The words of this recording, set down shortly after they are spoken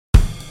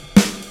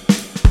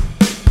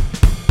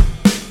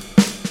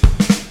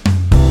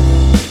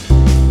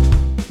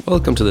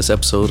Welcome to this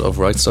episode of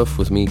Right Stuff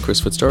with me, Chris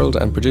Fitzgerald,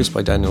 and produced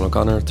by Daniel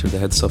O'Connor through the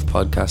Head Stuff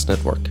Podcast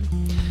Network.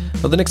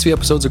 Now, the next few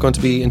episodes are going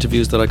to be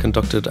interviews that I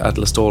conducted at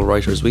Listowel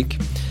Writers Week.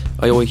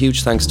 I owe a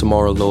huge thanks to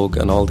Maura Logue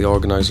and all the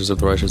organisers of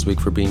the Writers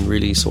Week for being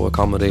really so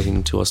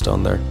accommodating to us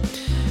down there.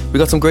 We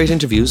got some great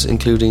interviews,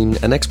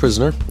 including an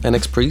ex-prisoner, an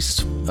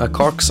ex-priest, a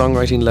Cork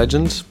songwriting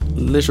legend,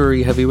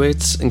 literary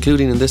heavyweights,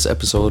 including in this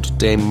episode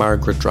Dame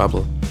Margaret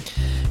Drabble.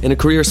 In a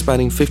career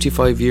spanning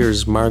 55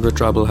 years, Margaret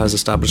Drabble has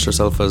established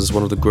herself as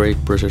one of the great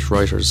British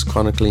writers,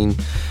 chronicling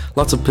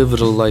lots of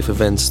pivotal life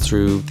events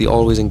through the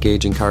always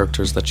engaging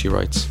characters that she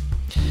writes.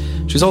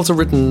 She's also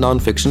written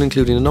non-fiction,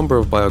 including a number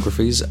of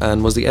biographies,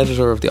 and was the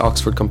editor of the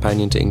Oxford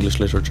Companion to English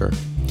Literature.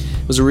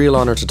 It was a real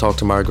honour to talk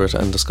to Margaret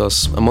and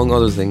discuss, among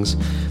other things,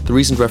 the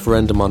recent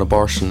referendum on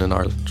abortion in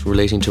Ireland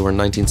relating to her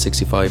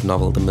 1965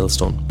 novel The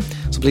Millstone.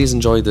 So please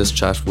enjoy this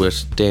chat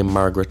with Dame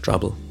Margaret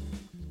Drabble.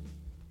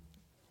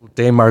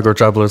 Dame Margaret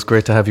Drabble, it's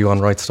great to have you on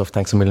Right Stuff.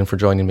 Thanks a million for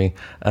joining me.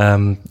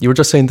 You were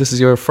just saying this is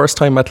your first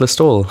time at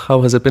Listowel.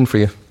 How has it been for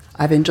you?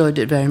 I've enjoyed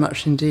it very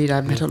much indeed.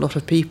 I've met a lot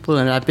of people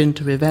and I've been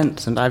to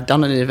events and I've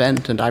done an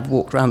event and I've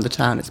walked around the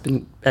town. It's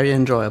been very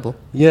enjoyable.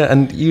 Yeah,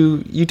 and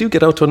you do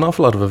get out to an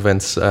awful lot of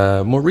events,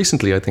 more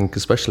recently I think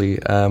especially.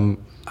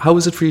 How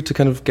is it for you to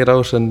kind of get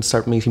out and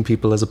start meeting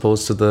people as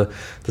opposed to the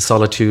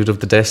solitude of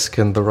the desk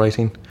and the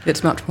writing?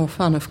 It's much more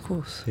fun, of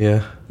course.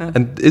 Yeah.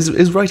 And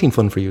is writing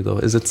fun for you though?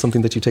 Is it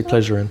something that you take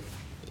pleasure in?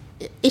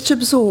 It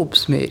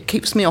absorbs me. It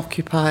keeps me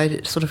occupied.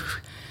 It sort of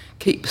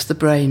keeps the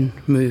brain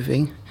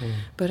moving.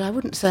 But I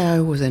wouldn't say I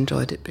always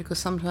enjoyed it because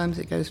sometimes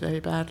it goes very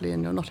badly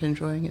and you're not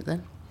enjoying it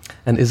then.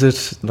 And is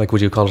it, like,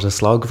 would you call it a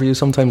slog for you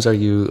sometimes? Are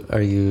you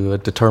a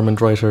determined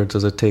writer?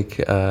 Does it take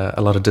a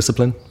lot of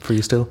discipline for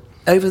you still?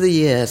 Over the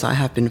years, I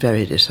have been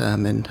very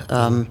determined.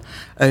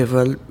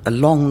 Over a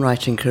long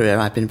writing career,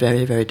 I've been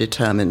very, very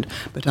determined.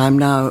 But I'm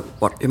now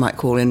what you might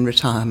call in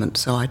retirement,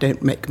 so I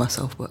don't make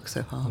myself work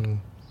so hard.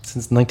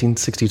 Since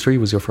 1963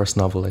 was your first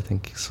novel, I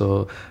think.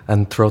 So,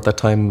 and throughout that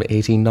time,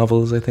 18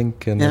 novels, I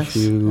think, and yes, a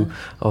few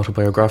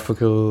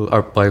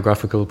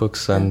biographical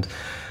books. And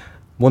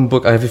one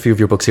book, I have a few of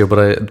your books here,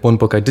 but one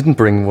book I didn't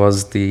bring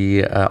was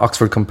the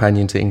Oxford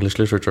Companion to English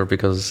Literature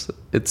because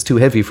it's too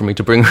heavy for me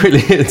to bring,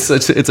 really. It's a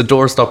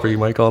doorstopper, you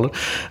might call it.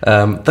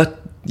 That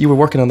you were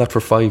working on that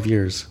for 5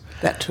 years.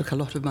 That took a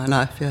lot of my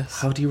life, yes.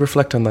 How do you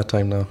reflect on that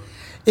time now?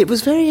 It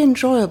was very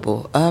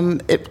enjoyable.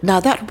 Now,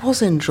 that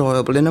was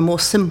enjoyable in a more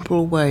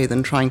simple way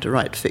than trying to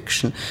write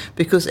fiction,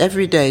 because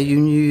every day you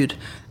knew you'd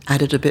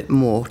added a bit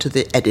more to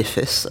the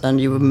edifice and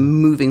you were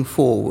moving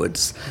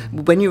forwards.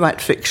 When you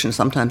write fiction,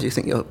 sometimes you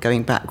think you're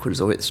going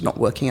backwards or it's not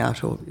working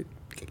out or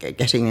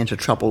getting into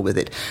trouble with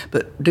it.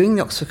 But doing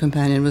the Oxford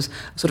Companion was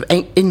sort of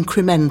an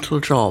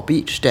incremental job.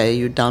 Each day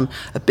you'd done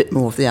a bit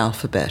more of the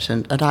alphabet,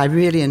 and I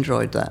really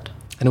enjoyed that.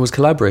 And it was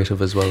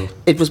collaborative as well.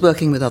 It was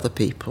working with other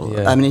people.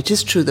 Yeah. I mean, it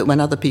is true that when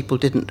other people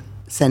didn't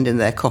send in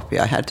their copy,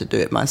 I had to do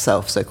it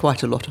myself. So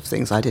quite a lot of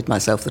things I did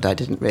myself that I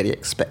didn't really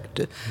expect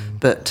to.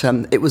 But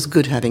it was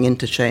good having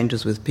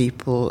interchanges with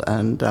people.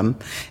 And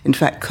in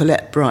fact,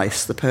 Colette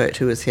Bryce, the poet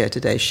who was here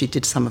today, she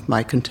did some of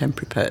my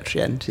contemporary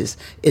poetry entries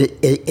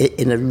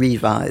in a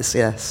revise,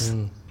 yes.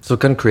 So it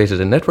kind of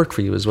created a network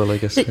for you as well, I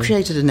guess. It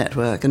created a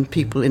network and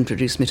people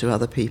introduced me to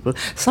other people.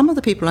 Some of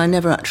the people I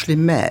never actually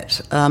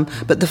met.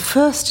 But the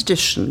first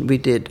edition we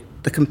did,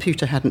 the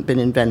computer hadn't been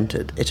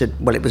invented. It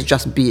was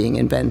just being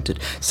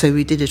invented. So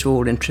we did it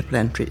all in triple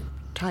entry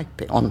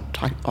typing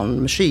on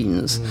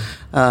machines.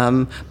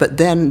 But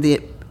then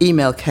the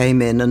email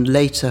came in and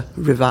later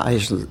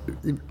revises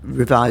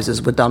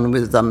were done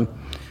with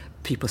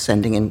people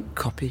sending in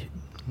copy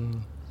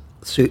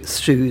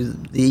through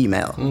the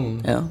email.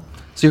 Yeah.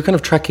 So you're kind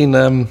of tracking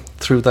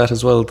through that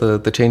as well,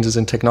 the changes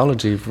in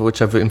technology, which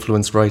have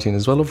influenced writing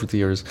as well over the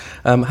years.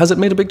 Has it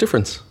made a big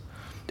difference?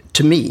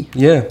 To me?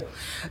 Yeah.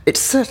 It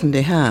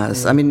certainly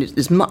has. I mean,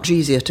 it's much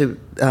easier to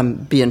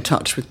be in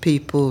touch with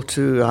people,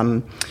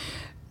 to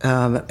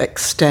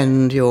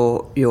extend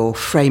your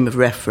frame of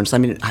reference. I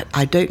mean,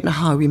 I don't know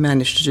how we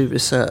manage to do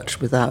research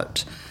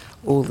without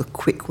all the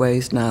quick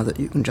ways now that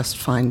you can just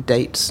find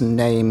dates and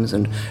names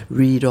and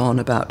read on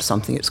about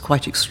something. It's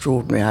quite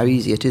extraordinary how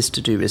easy it is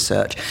to do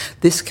research.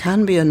 This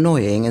can be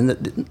annoying in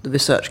that the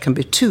research can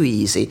be too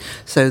easy,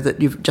 so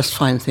that you just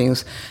find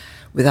things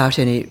without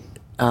any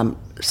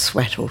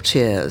sweat or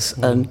tears,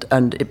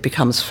 and it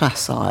becomes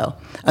facile.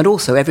 And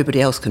also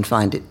everybody else can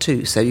find it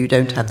too, so you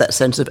don't have that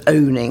sense of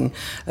owning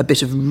a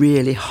bit of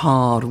really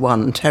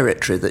hard-won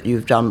territory that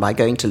you've done by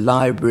going to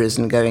libraries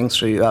and going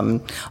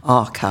through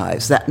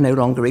archives. That no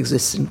longer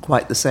exists in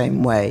quite the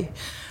same way.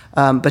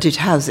 But it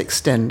has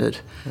extended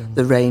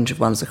the range of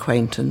one's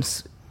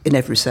acquaintance in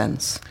every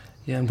sense.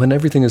 Yeah, and when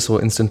everything is so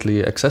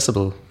instantly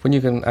accessible, when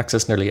you can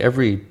access nearly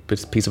every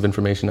piece of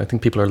information, I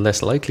think people are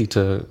less likely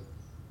to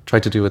try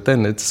to do it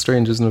then. It's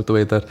strange, isn't it, the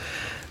way that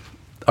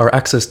our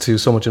access to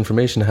so much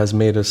information has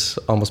made us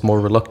almost more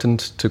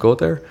reluctant to go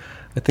there.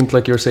 I think,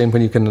 like you're saying,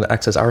 when you can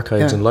access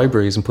archives and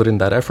libraries and put in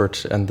that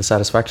effort and the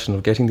satisfaction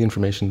of getting the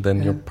information,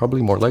 then you're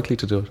probably more likely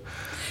to do it.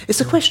 It's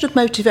a question of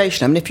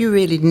motivation. I mean, if you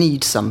really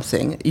need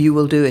something, you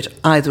will do it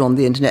either on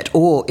the internet,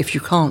 or if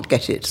you can't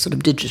get it sort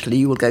of digitally,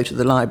 you will go to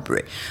the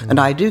library. And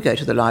I do go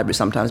to the library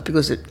sometimes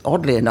because,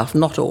 oddly enough,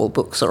 not all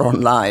books are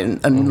online.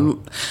 And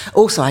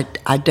also,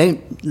 I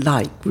don't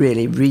like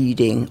really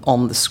reading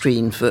on the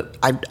screen.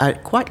 I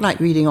quite like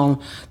reading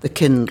on the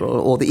Kindle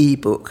or the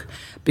e-book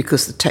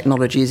because the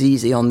technology is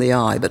easy on the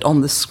eye. But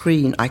on the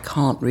screen, I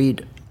can't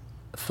read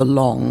for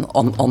long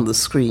on the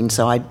screen,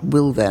 so I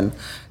will then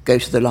go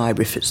to the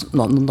library if it's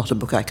not a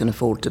book I can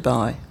afford to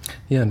buy.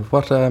 Yeah, and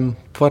what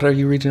are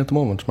you reading at the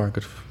moment,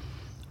 Margaret?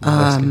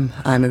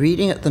 I'm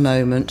reading at the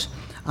moment,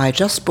 I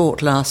just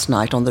bought last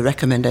night, on the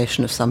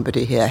recommendation of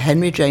somebody here,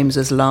 Henry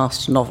James's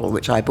last novel,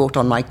 which I bought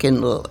on my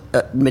Kindle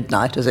at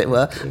midnight, as it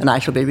were, and I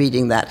shall be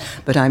reading that.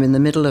 But I'm in the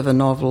middle of a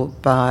novel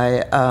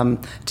by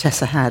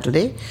Tessa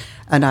Hadley,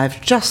 and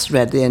I've just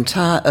read the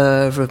entire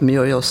oeuvre of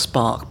Muriel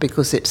Spark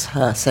because it's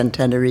her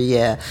centenary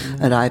year,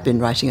 and I've been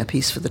writing a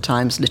piece for the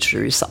Times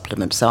Literary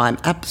Supplement, so I'm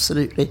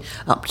absolutely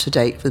up to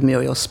date with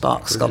Muriel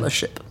Spark's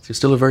scholarship. So you're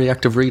still a very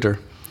active reader.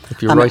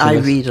 If you're I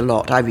read a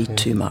lot. I read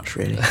too much,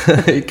 really.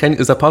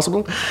 Is that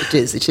possible?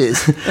 It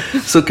is.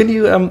 So can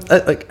you,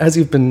 as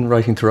you've been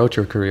writing throughout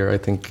your career, I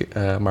think,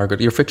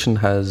 Margaret, your fiction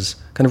has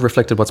kind of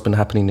reflected what's been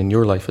happening in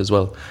your life as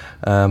well.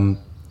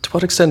 To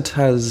what extent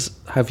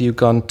have you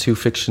gone to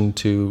fiction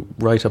to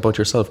write about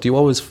yourself? Do you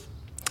always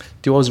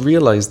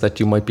realise that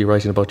you might be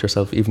writing about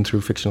yourself even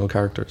through fictional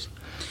characters?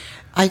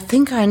 I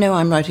think I know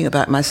I'm writing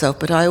about myself,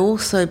 but I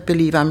also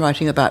believe I'm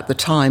writing about the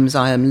times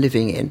I am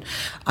living in.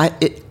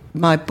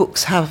 My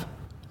books have,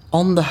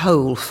 on the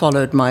whole,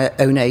 followed my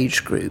own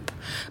age group,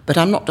 but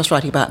I'm not just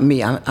writing about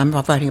me. I'm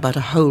writing about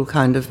a whole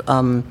kind of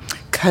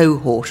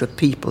cohort of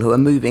people who are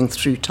moving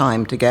through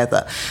time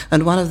together.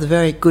 And one of the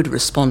very good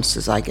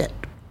responses I get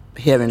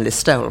here in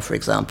Listowel, for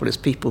example, is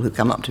people who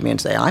come up to me and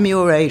say, I'm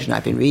your age and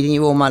I've been reading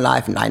you all my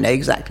life and I know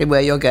exactly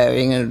where you're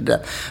going and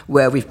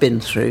where we've been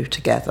through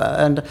together.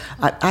 And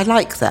I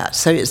like that.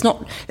 So it's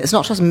not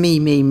just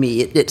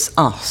me. It's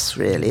us,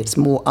 really. It's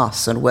more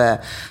us and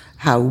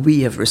how we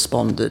have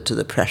responded to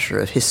the pressure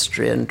of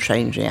history and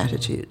changing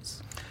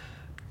attitudes.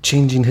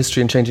 Changing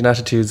history and changing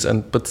attitudes,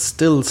 but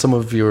still some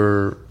of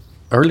your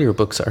earlier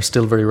books are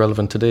still very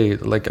relevant today.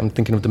 Like I'm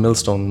thinking of The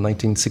Millstone,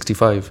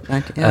 1965.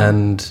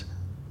 And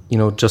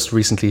just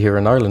recently here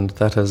in Ireland,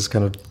 that has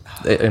kind of,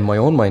 in my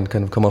own mind,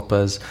 kind of come up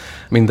as,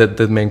 I mean,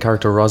 the main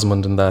character,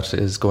 Rosamund, in that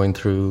is going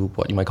through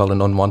what you might call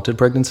an unwanted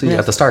pregnancy,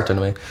 at the start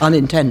anyway.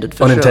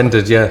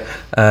 Unintended, yeah.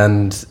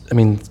 And, I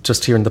mean,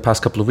 just here in the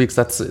past couple of weeks,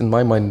 that's, in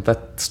my mind,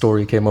 that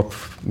story came up,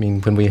 I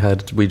mean, when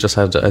we just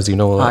had, as you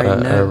know,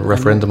 a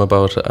referendum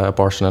about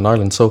abortion in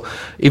Ireland. So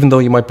even though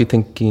you might be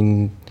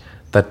thinking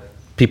that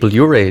people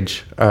your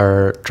age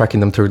are tracking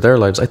them through their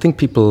lives, I think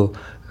people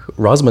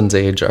Rosamund's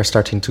age are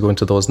starting to go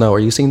into those now. Are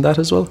you seeing that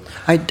as well?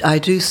 I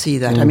do see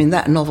that. I mean,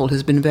 that novel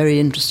has been very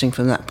interesting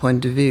from that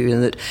point of view,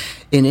 in that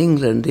in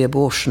England the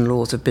abortion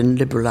laws have been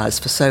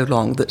liberalised for so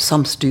long that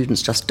some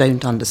students just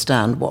don't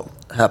understand what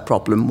her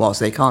problem was.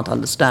 They can't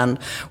understand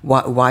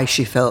why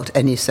she felt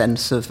any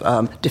sense of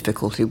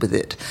difficulty with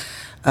it.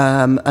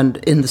 And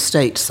in the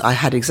States, I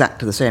had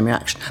exactly the same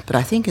reaction. But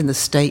I think in the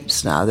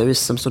States now, there is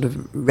some sort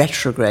of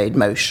retrograde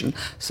motion.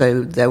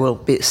 So there will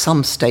be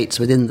some states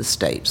within the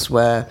States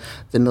where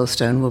the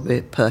millstone will be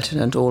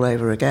pertinent all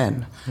over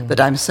again. But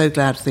I'm so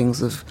glad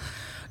things have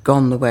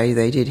gone the way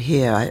they did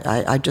here.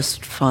 I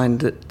just find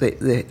that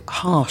the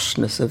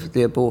harshness of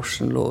the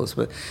abortion laws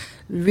were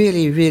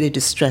really, really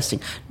distressing.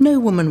 No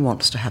woman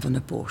wants to have an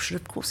abortion.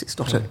 Of course, it's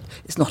not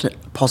a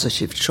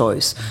positive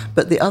choice.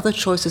 But the other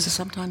choices are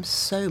sometimes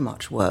so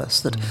much worse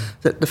that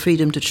the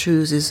freedom to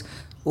choose is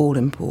all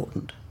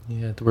important.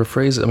 Yeah, there were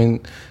phrases. I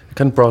mean, it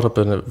kind of brought up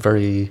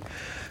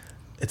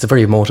it's a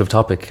very emotive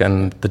topic,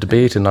 and the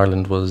debate in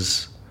Ireland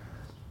was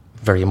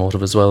very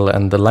emotive as well.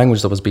 And the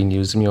language that was being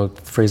used,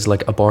 phrases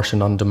like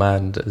abortion on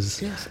demand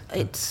is. Yes, but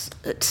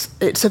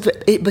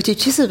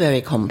it is a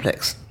very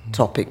complex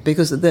topic,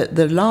 because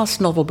the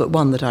last novel but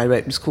one that I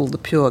wrote was called The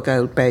Pure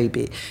Gold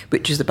Baby,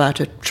 which is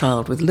about a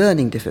child with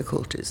learning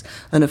difficulties.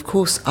 And of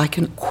course I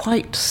can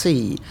quite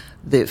see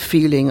the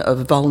feeling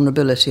of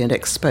vulnerability and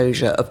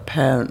exposure of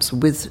parents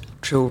with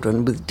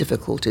children with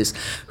difficulties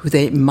who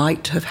they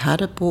might have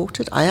had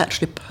aborted. I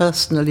actually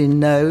personally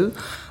know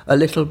a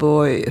little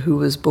boy who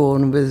was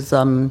born with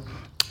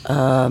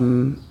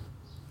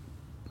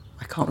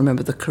I can't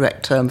remember the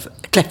correct term,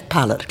 cleft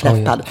palate.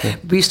 Yeah.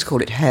 We used to call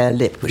it hare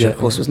lip, which of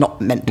course was not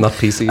meant to. Not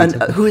PC.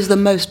 And who is the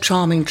most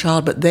charming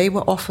child, but they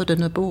were offered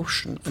an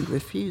abortion and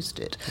refused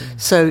it.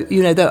 So,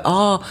 there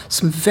are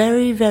some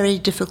very, very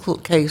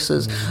difficult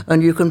cases,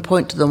 and you can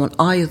point to them on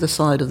either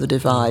side of the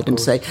divide and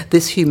say,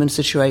 this human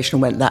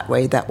situation went that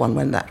way, that one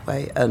went that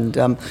way.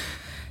 And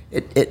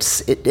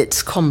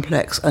it's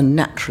complex, and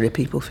naturally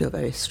people feel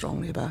very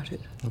strongly about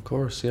it. Of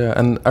course, yeah.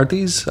 And are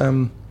these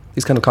kind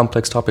of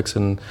complex topics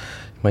and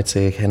might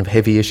say kind of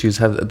heavy issues,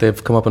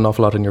 they've come up an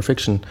awful lot in your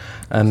fiction,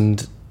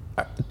 and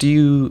do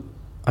you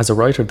as a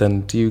writer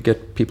then, do you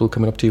get people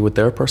coming up to you with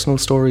their personal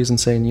stories and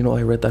saying,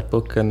 I read that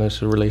book and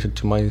it related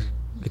to my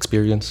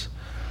experience?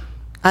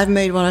 I've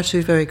made one or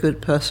two very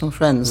good personal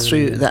friends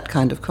through that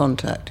kind of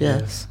contact,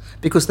 yes. Yeah.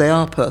 Because they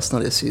are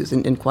personal issues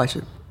in quite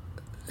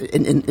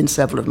in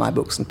several of my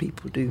books, and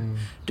people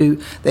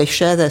do they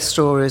share their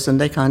stories and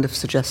they kind of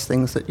suggest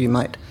things that you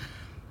might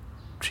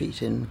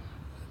treat in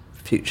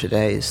future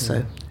days.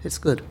 So it's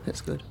good.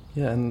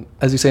 Yeah, and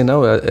as you say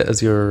now,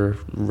 as you're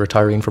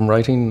retiring from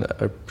writing,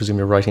 I presume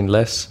you're writing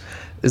less.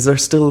 Is there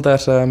still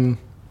that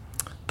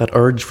that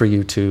urge for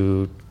you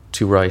to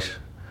write?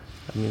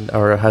 I mean,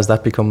 or has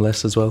that become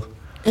less as well?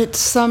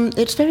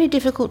 It's very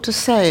difficult to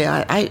say.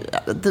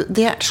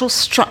 The actual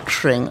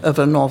structuring of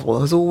a novel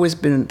has always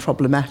been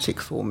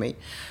problematic for me,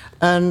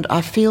 and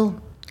I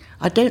feel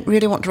I don't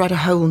really want to write a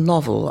whole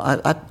novel.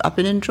 I've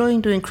been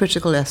enjoying doing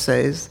critical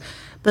essays,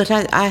 but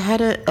I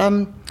had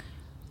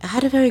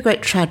a very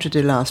great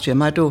tragedy last year.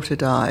 My daughter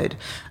died,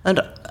 and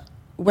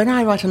when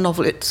I write a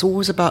novel, it's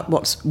always about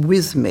what's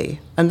with me,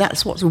 and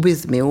that's what's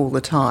with me all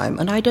the time.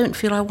 And I don't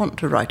feel I want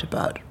to write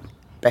about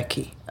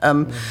Becky.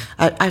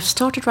 I've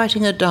started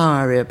writing a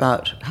diary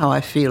about how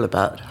I feel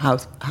about how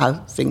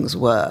things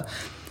were,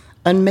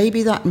 and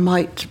maybe that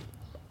might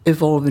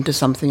evolve into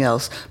something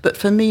else. But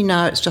for me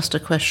now, it's just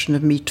a question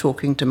of me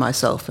talking to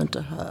myself and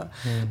to her.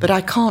 But I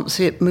can't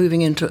see it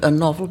moving into a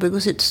novel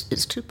because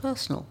it's too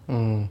personal.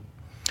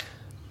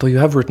 Though you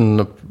have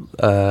written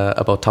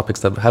about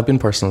topics that have been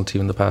personal to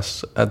you in the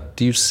past,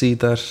 do you see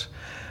that?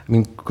 I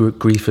mean,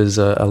 grief is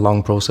a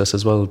long process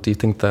as well. Do you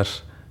think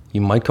that you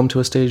might come to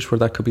a stage where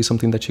that could be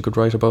something that you could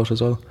write about as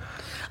well?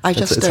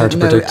 It's hard to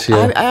predict.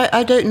 Yeah.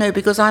 I don't know,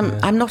 because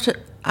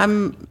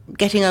I'm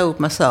getting old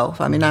myself.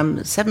 I mean,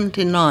 I'm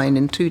 79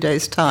 in 2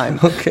 days' time,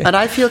 and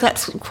I feel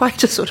that's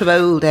quite a sort of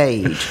old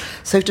age.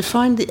 So to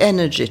find the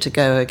energy to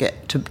go again,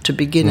 to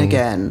begin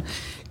again,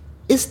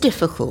 is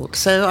difficult.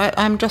 So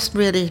I'm just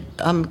really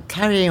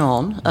carrying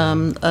on,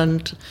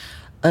 and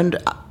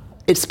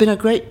it's been a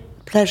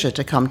great pleasure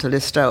to come to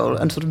Listowel,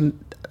 and sort of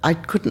I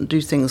couldn't do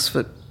things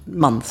for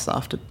months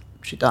after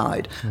she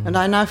died, and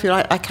I now feel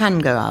I can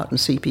go out and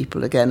see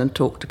people again and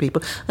talk to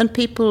people, and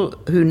people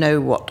who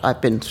know what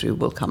I've been through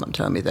will come and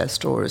tell me their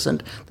stories,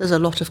 and there's a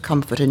lot of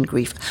comfort in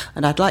grief.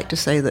 And I'd like to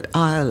say that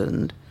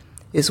Ireland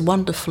is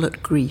wonderful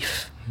at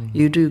grief.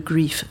 You do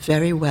grief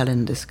very well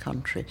in this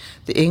country.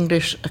 The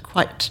English are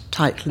quite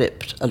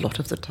tight-lipped a lot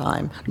of the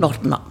time,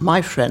 not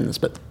my friends,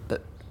 but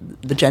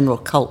the general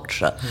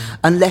culture,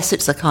 unless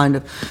it's a kind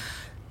of,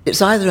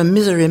 it's either a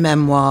misery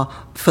memoir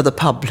for the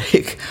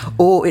public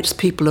or it's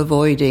people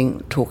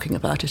avoiding talking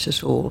about it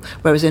at all.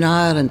 Whereas in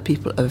Ireland,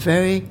 people are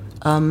very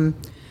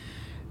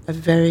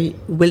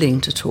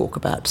willing to talk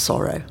about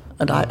sorrow,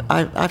 and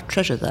I've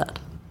treasured that.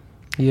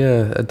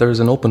 Yeah, there's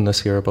an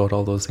openness here about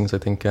all those things, I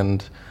think,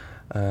 and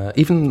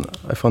even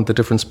I found the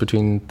difference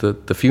between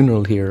the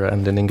funeral here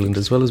and in England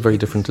as well is very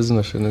different, isn't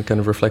it? And it kind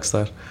of reflects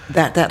that.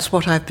 That's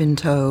what I've been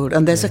told.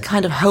 And there's a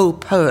kind of whole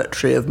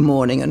poetry of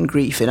mourning and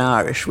grief in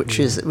Irish, which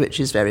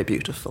is very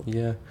beautiful.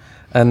 Yeah.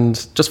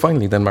 And just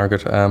finally then,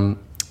 Margaret, one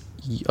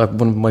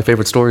of my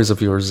favourite stories of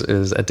yours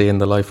is A Day in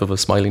the Life of a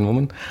Smiling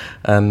Woman.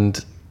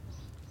 And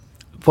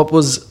what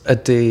was a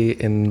day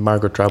in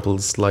Margaret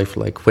Drabble's life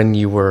like when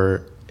you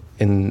were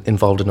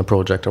involved in a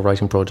project, a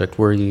writing project?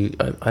 Were you?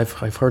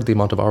 I've heard the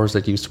amount of hours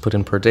that you used to put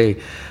in per day.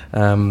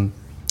 Can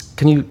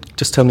you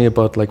just tell me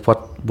about like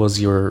what was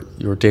your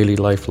daily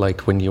life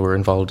like when you were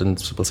involved in,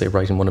 we'll say,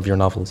 writing one of your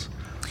novels?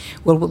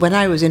 Well, when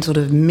I was in sort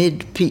of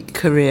mid-peak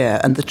career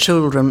and the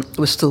children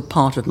were still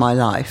part of my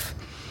life,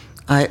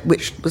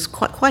 which was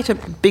quite a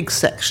big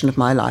section of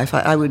my life,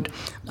 I would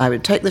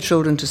take the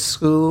children to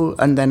school,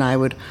 and then I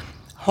would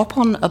hop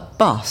on a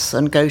bus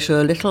and go to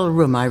a little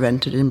room I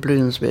rented in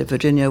Bloomsbury,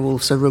 Virginia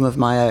Woolf's A Room of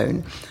My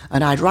Own.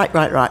 And I'd write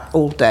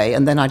all day,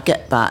 and then I'd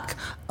get back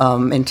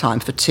in time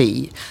for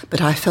tea.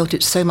 But I felt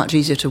it so much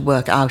easier to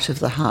work out of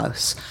the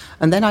house.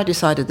 And then I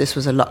decided this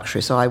was a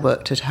luxury, so I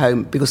worked at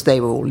home because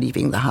they were all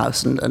leaving the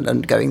house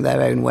and going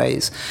their own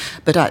ways.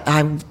 But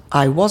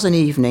I was an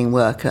evening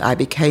worker. I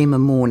became a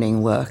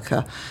morning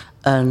worker.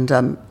 And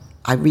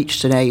I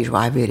reached an age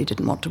where I really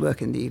didn't want to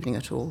work in the evening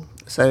at all.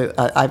 So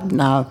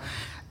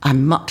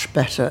I'm much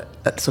better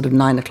at sort of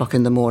 9 o'clock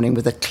in the morning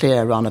with a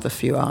clear run of a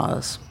few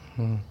hours.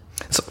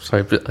 So,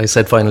 sorry, I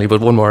said finally,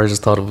 but one more I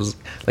just thought it was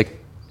like,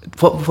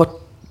 what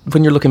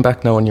when you're looking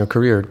back now on your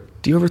career,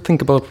 do you ever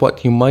think about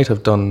what you might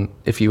have done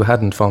if you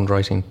hadn't found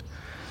writing?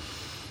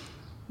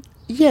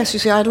 Yes, you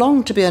see, I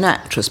longed to be an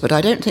actress, but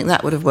I don't think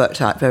that would have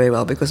worked out very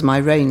well because my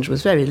range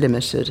was very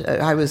limited.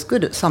 I was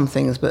good at some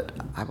things, but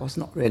I was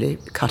not really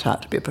cut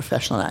out to be a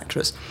professional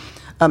actress.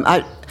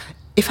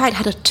 If I'd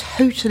had a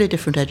totally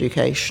different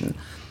education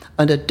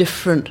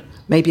and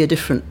maybe a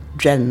different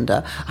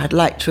gender, I'd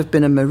like to have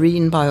been a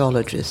marine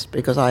biologist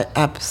because I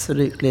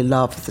absolutely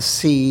love the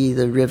sea,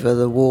 the river,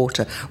 the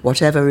water,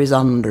 whatever is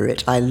under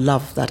it. I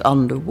love that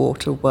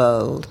underwater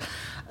world,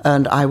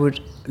 and I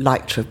would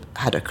like to have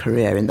had a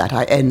career in that.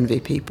 I envy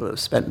people who have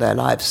spent their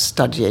lives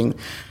studying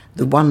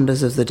the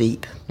wonders of the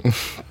deep.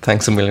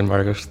 Thanks a million,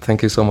 Margaret.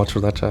 Thank you so much for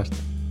that chat.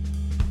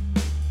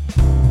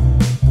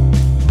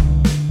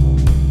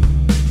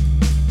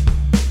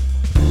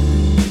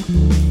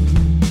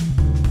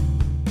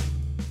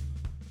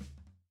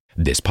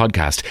 This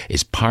podcast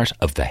is part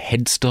of the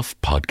Headstuff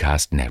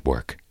Podcast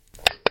Network.